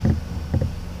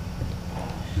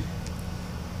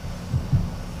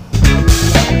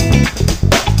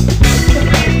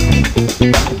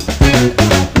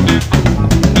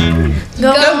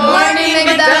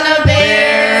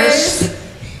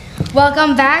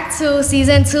back to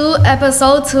season 2,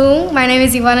 episode 2. My name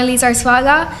is Ivana Liz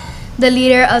Arzuaga, the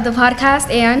leader of the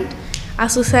podcast, and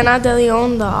Azucena De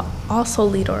Leon, the also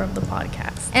leader of the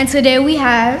podcast. And today we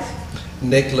have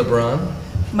Nick Lebron,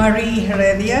 Marie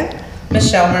Heredia,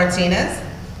 Michelle Martinez.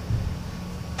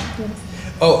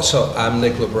 So I'm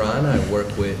Nick Lebron. I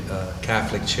work with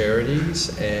Catholic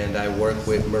Charities, and I work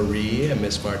with Marie and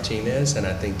Miss Martinez, and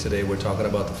I think today we're talking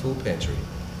about the food pantry.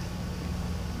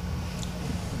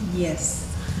 Yes.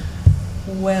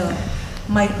 Well,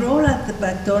 my role at the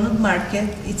McDonough Market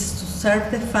is to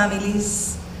serve the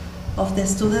families of the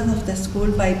students of the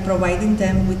school by providing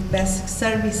them with basic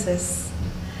services,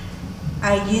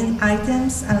 hygiene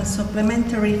items, and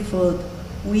supplementary food.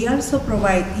 We also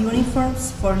provide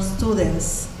uniforms for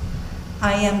students.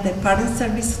 I am the Parent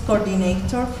Service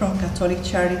Coordinator from Catholic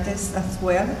Charities as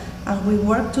well, and we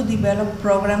work to develop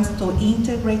programs to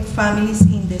integrate families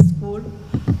in the school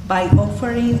by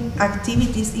offering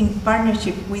activities in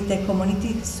partnership with the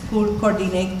Community School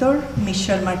Coordinator,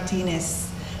 Michelle Martinez,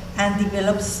 and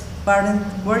develops parent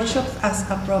workshops as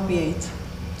appropriate.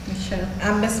 Michelle.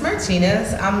 I'm Miss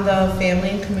Martinez. I'm the Family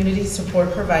and Community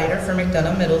Support Provider for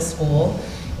McDonough Middle School,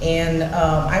 and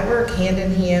I work hand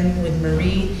in hand with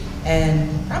Marie and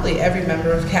probably every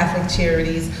member of Catholic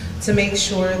Charities to make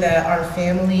sure that our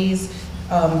families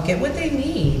get what they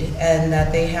need and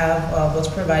that they have what's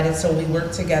provided, so we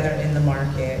work together in the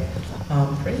market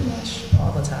pretty much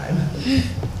all the time.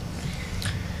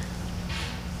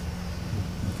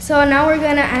 So now we're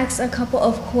gonna ask a couple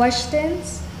of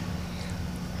questions.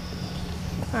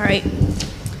 All right.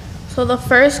 So the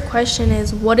first question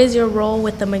is, what is your role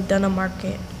with the McDonough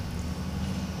Market?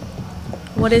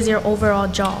 What is your overall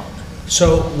job?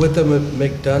 So with the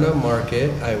McDonough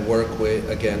Market, I work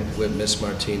with Miss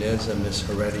Martinez and Miss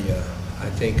Heredia. I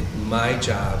think my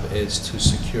job is to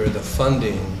secure the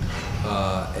funding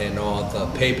and all the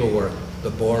paperwork, the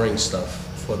boring stuff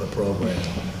for the program.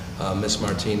 Miss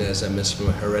Martinez and Miss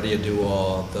Heredia do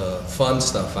all the fun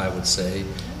stuff, I would say,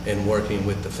 in working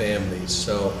with the families.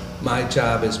 So my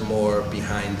job is more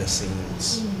behind the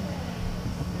scenes.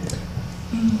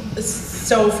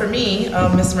 So for me,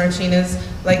 Ms. Martinez,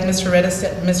 like Ms.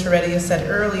 Heredia said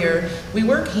earlier, we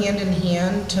work hand in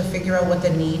hand to figure out what the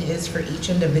need is for each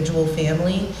individual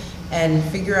family and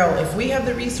figure out if we have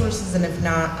the resources and if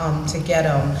not, to get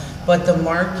them. But the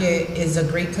market is a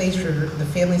great place for the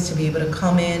families to be able to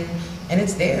come in, and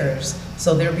it's theirs.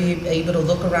 So they'll be able to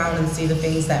look around and see the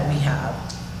things that we have.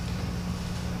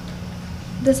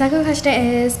 The second question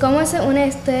is, ¿cómo se une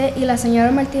usted y la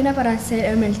señora Martina para hacer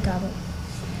el mercado?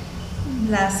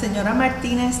 La señora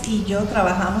Martínez y yo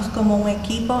trabajamos como un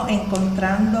equipo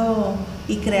encontrando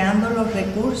y creando los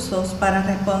recursos para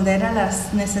responder a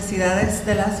las necesidades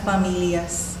de las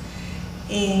familias.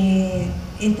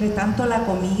 Entre tanto, la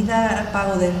comida,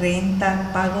 pago de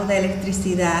renta, pago de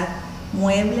electricidad,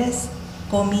 muebles,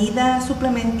 comida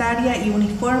suplementaria y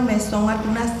uniformes son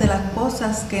algunas de las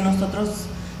cosas que nosotros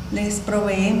les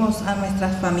proveemos a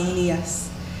nuestras familias.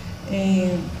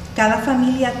 Cada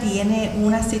familia tiene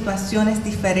unas situaciones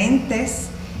diferentes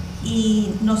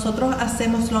y nosotros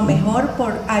hacemos lo mejor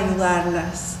por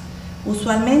ayudarlas.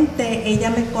 Usualmente ella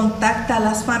me contacta a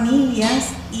las familias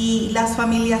y las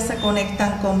familias se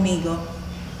conectan conmigo.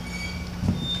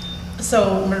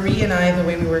 So Marie and I, the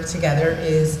way we work together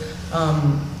is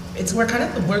we're kind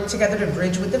of work together to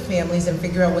bridge with the families and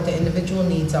figure out what the individual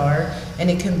needs are, and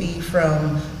it can be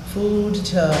from food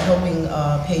to helping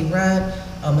pay rent,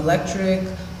 electric,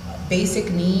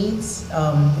 basic needs.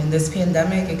 In this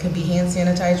pandemic, it could be hand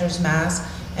sanitizers, masks,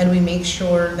 and we make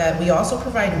sure that we also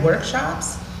provide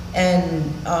workshops and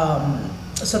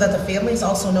so that the families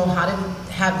also know how to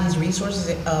have these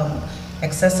resources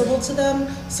accessible to them,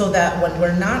 so that when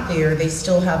we're not there, they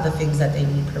still have the things that they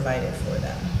need provided for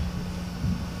them.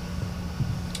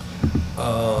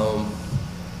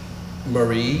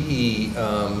 Marie y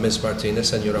Miss Martínez,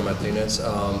 señora Martínez,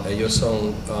 ellos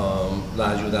son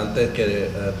la ayudante que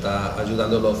está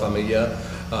ayudando a la familia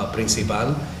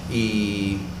principal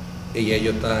y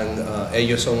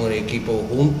ellos son un equipo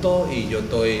juntos y yo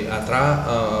estoy atrás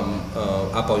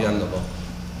apoyándolo.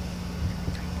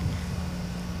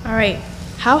 All right.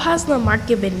 How has the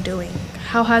market been doing?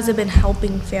 How has it been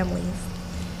helping families?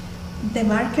 The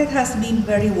market has been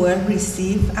very well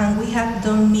received, and we have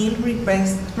done meal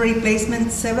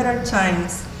replacement several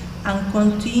times and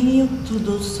continue to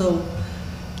do so.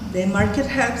 The market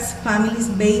helps families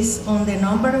based on the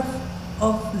number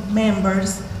of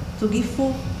members to give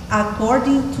food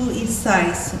according to its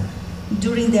size.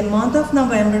 During the month of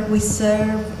November, we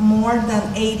serve more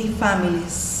than 80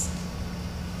 families.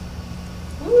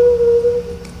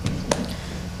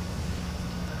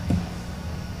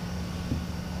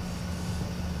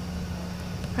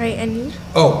 right, and you?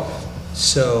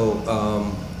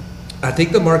 I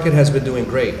think the market has been doing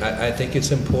great. I think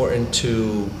it's important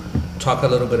to talk a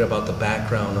little bit about the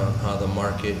background on how the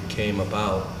market came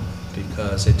about,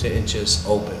 because it didn't just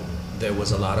open. There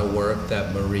was a lot of work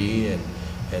that Marie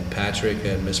and Patrick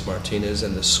and Miss Martinez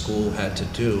and the school had to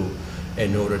do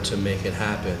in order to make it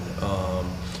happen.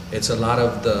 It's a lot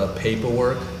of the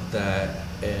paperwork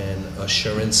and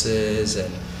assurances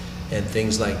and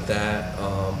things like that.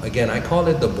 Again, I call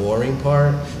it the boring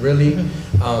part, really,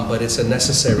 but it's a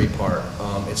necessary part.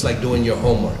 It's like doing your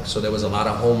homework. So there was a lot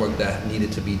of homework that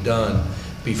needed to be done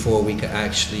before we could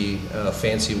actually,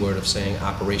 fancy word of saying,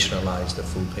 operationalize the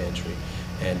food pantry.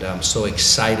 And I'm so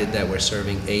excited that we're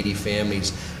serving 80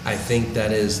 families. I think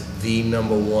that is the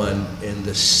 #1 in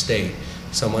the state.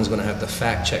 Someone's gonna have to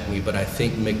fact check me, but I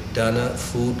think McDonough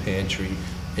Food Pantry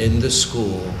in the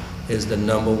school is the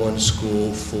 #1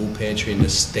 school food pantry in the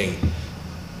state.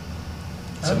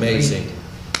 It's amazing.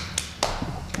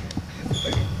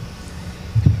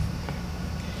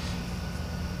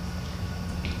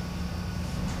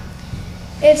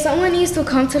 If someone needs to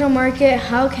come to the market,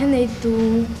 how can they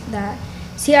do that?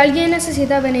 Si alguien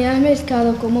necesita venir al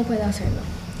mercado, ¿cómo puede hacerlo?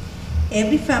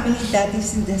 Every family that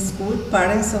is in the school,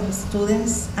 parents of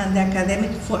students, and the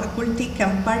academic faculty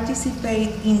can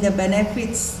participate in the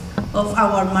benefits of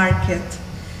our market.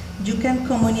 You can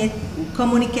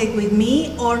communicate with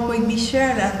me or with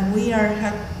Michelle, and we are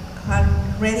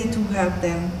ready to help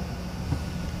them.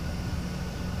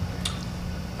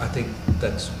 I think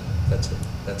that's it.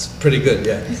 That's pretty good,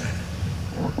 yeah.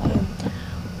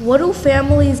 What do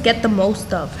families get the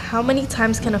most of? How many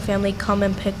times can a family come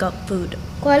and pick up food?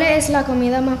 ¿Cuál es la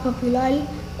comida más popular?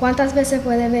 ¿Cuántas veces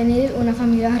puede venir una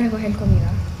familia a recoger comida?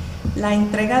 La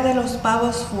entrega de los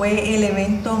pavos fue el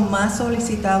evento más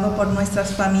solicitado por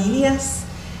nuestras familias,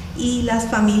 y las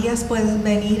familias pueden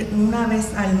venir una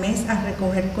vez al mes a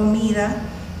recoger comida,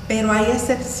 pero hay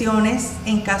excepciones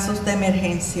en casos de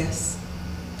emergencias.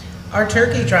 Our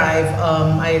turkey drive,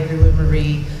 I agree with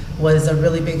Marie, was a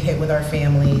really big hit with our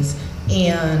families,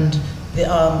 and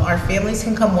our families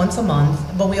can come once a month,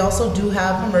 but we also do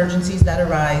have emergencies that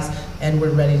arise, and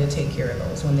we're ready to take care of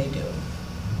those when they do.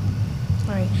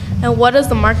 All right, and what does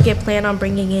the market plan on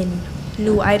bringing in?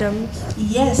 New items?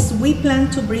 Yes, we plan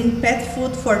to bring pet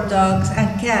food for dogs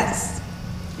and cats.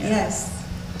 Yes.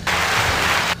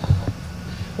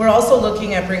 We're also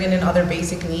looking at bringing in other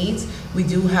basic needs. We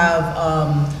do have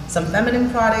some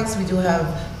feminine products. We do have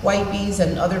wipes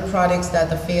and other products that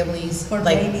the families For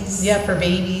like. babies. Yeah, for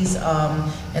babies.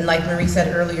 And like Marie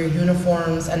said earlier,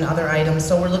 uniforms and other items.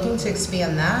 So we're looking to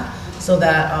expand that so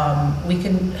that we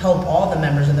can help all the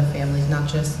members of the families, not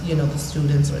just the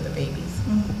students or the babies.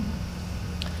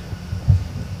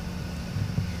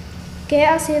 ¿Qué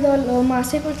ha sido lo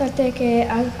más importante que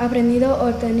has aprendido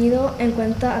o tenido en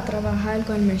cuenta a trabajar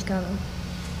con el mercado?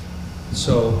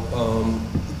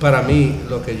 Para mí,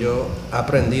 lo que yo he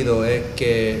aprendido es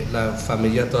que la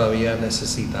familia todavía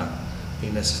necesitan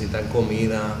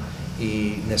comida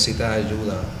y necesita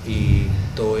ayuda, y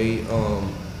estoy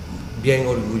bien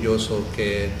orgulloso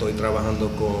que estoy trabajando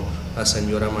con la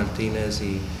señora Martinez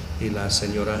y la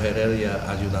señora Heredia,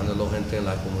 ayudando a la gente en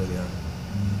la comunidad.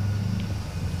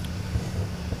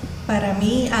 Para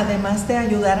mí, además de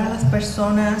ayudar a las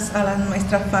personas,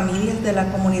 nuestras familias de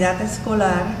la comunidad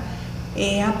escolar,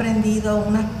 he aprendido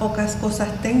unas pocas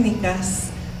cosas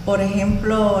técnicas. Por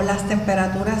ejemplo, las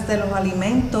temperaturas de los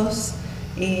alimentos,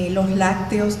 los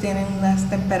lácteos tienen unas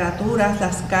temperaturas,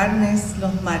 las carnes,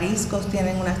 los mariscos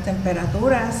tienen unas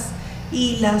temperaturas,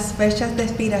 y las fechas de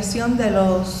expiración de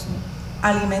los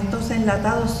alimentos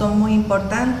enlatados son muy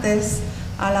importantes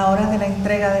a la hora de la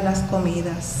entrega de las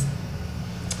comidas.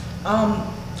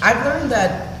 I've learned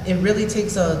that it really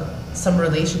takes some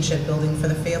relationship building for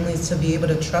the families to be able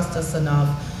to trust us enough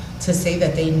to say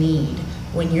that they need.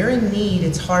 When you're in need,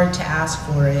 it's hard to ask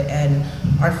for it, and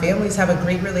our families have a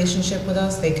great relationship with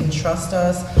us. They can trust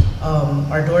us.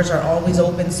 Our doors are always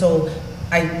open, so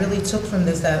I really took from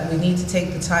this that we need to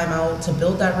take the time out to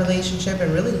build that relationship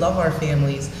and really love our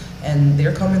families, and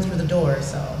they're coming through the door,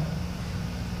 so.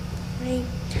 Right.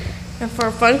 And for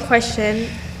a fun question,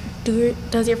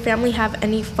 does your family have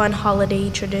any fun holiday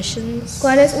traditions?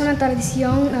 ¿Cuál es una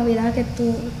tradición Navidad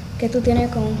que tú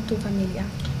tienes con tu familia?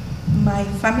 My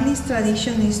family's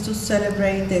tradition is to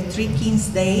celebrate the Three Kings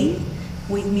Day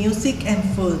with music and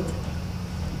food.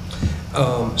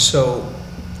 So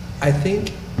I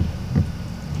think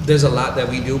there's a lot that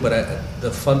we do, but the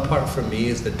fun part for me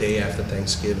is the day after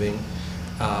Thanksgiving.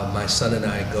 My son and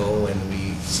I go and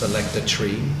we select a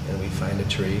tree, and we find a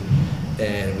tree,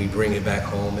 and we bring it back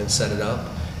home and set it up.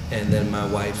 and then my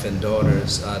wife and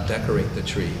daughters decorate the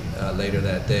tree later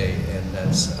that day, and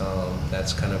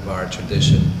that's kind of our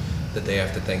tradition. The day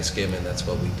after Thanksgiving, that's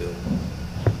what we do.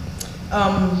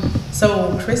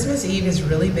 So Christmas Eve is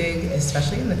really big,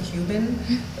 especially in the Cuban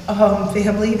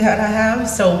family that I have.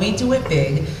 So we do it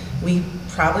big. We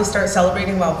probably start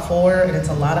celebrating about 4, and it's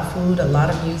a lot of food, a lot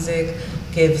of music,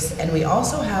 gifts, and we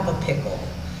also have a pickle.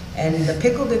 And the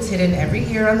pickle gets hidden every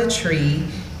year on the tree,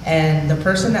 and the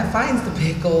person that finds the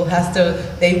pickle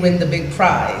they win the big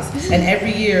prize. And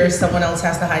every year someone else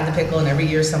has to hide the pickle, and every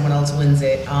year someone else wins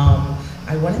it.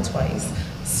 I won it twice.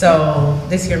 So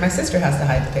this year my sister has to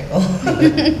hide the pickle.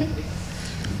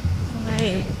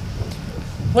 Right.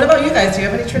 What about you guys? Do you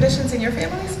have any traditions in your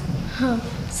families?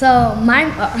 So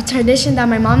a tradition that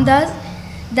my mom does,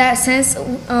 that since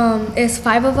it's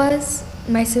 5 of us,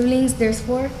 my siblings, there's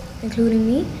 4, including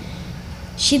me,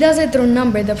 she does it through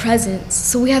number, the presents.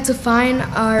 So we have to find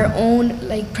our own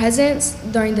presents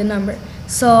during the number.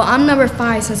 So I'm number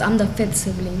 5 since I'm the 5th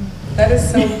sibling. That is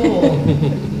so cool.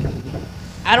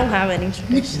 I don't have any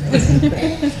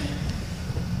traditions.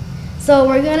 So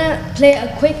we're gonna play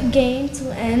a quick game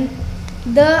to end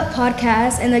the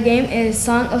podcast, and the game is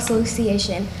Song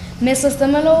Association. Miss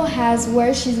Estimalo has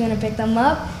words, she's gonna pick them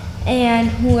up, and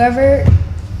whoever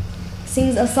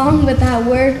sings a song with that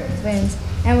word wins.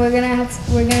 And we're gonna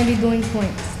be doing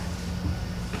points.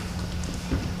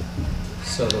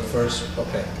 So the first,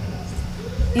 okay.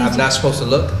 I'm not supposed to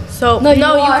look? So No, you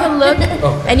are. can look,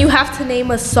 Okay. and you have to name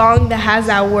a song that has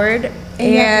that word, And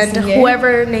you have and to sing it.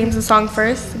 whoever names the song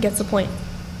first gets a point.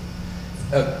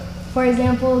 For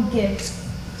example, gifts.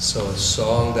 So a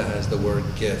song that has the word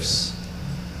gifts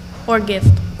Or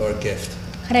gift. or gift.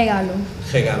 Regalo.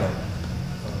 Regalo.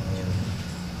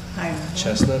 Hi.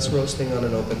 Chestnuts roasting on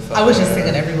an open fire. I was just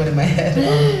singing everyone in my head.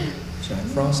 Jack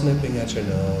Frost nipping at your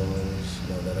nose.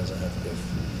 No, that doesn't have gift.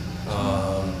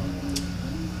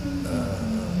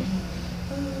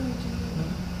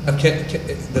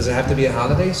 Does it have to be a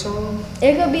holiday song?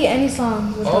 It could be any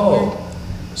song with a word. Oh,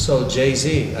 so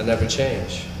Jay-Z, I Never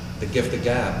Change. The Gift of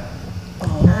Gab.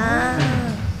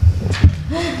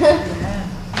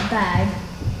 Bag.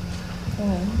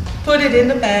 Put it in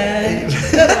the bag.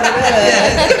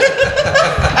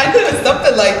 I knew it was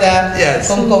something like that. Yes.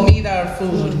 Con comida or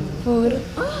food. Food.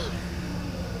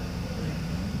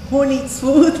 Who needs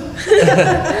food?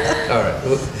 All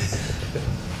right.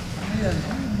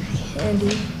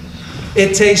 Candy.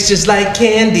 It tastes just like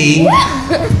candy.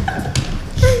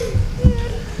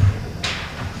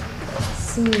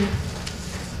 Sweet.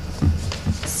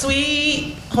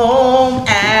 Sweet home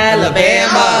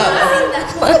Alabama.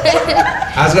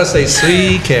 I was gonna say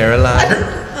Sweet Caroline.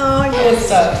 Oh,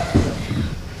 What's up?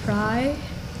 Fry.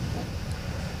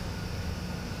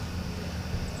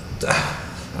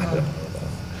 I don't know.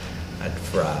 I'd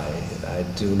fry. I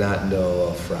do not know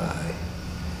a fry.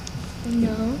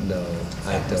 No. No,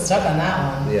 I don't. Stuck on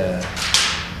that one. Yeah.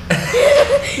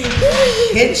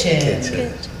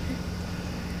 Kitchen.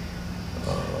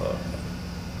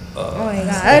 Oh my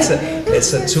God.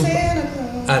 It's a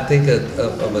Tupac. I think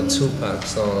of a Tupac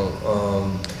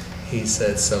song. He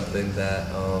said something that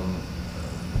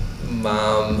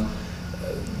Mom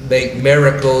make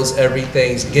miracles every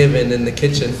Thanksgiving in the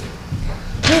kitchen.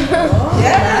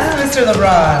 Yes, Mr.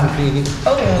 LeBron.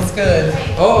 Oh, it was good.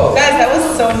 Oh, Guys, that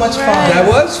was so much fun. that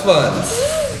was fun.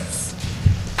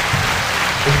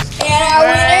 And our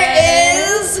winner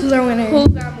is. Who's our winner? Who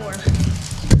got more?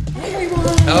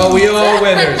 Oh, we all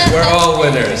winners. We're all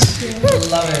winners.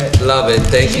 Love it. Love it.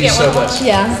 Thank you so much.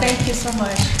 Yeah. thank you so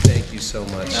much. Thank you so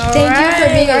much. Thank you for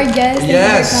being our guest.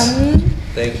 Yes.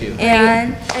 Thank you for coming.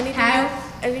 Thank you. And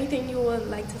Anything you would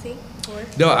like to say? Or?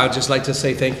 No, I'd just like to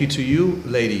say thank you to you,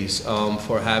 ladies,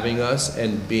 for having us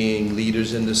and being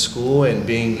leaders in the school and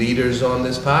being leaders on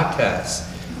this podcast.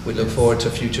 We look forward to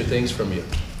future things from you.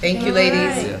 Thank you,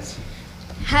 ladies. Yes.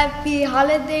 happy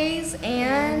holidays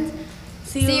and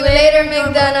See you later,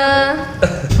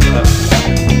 McDonough.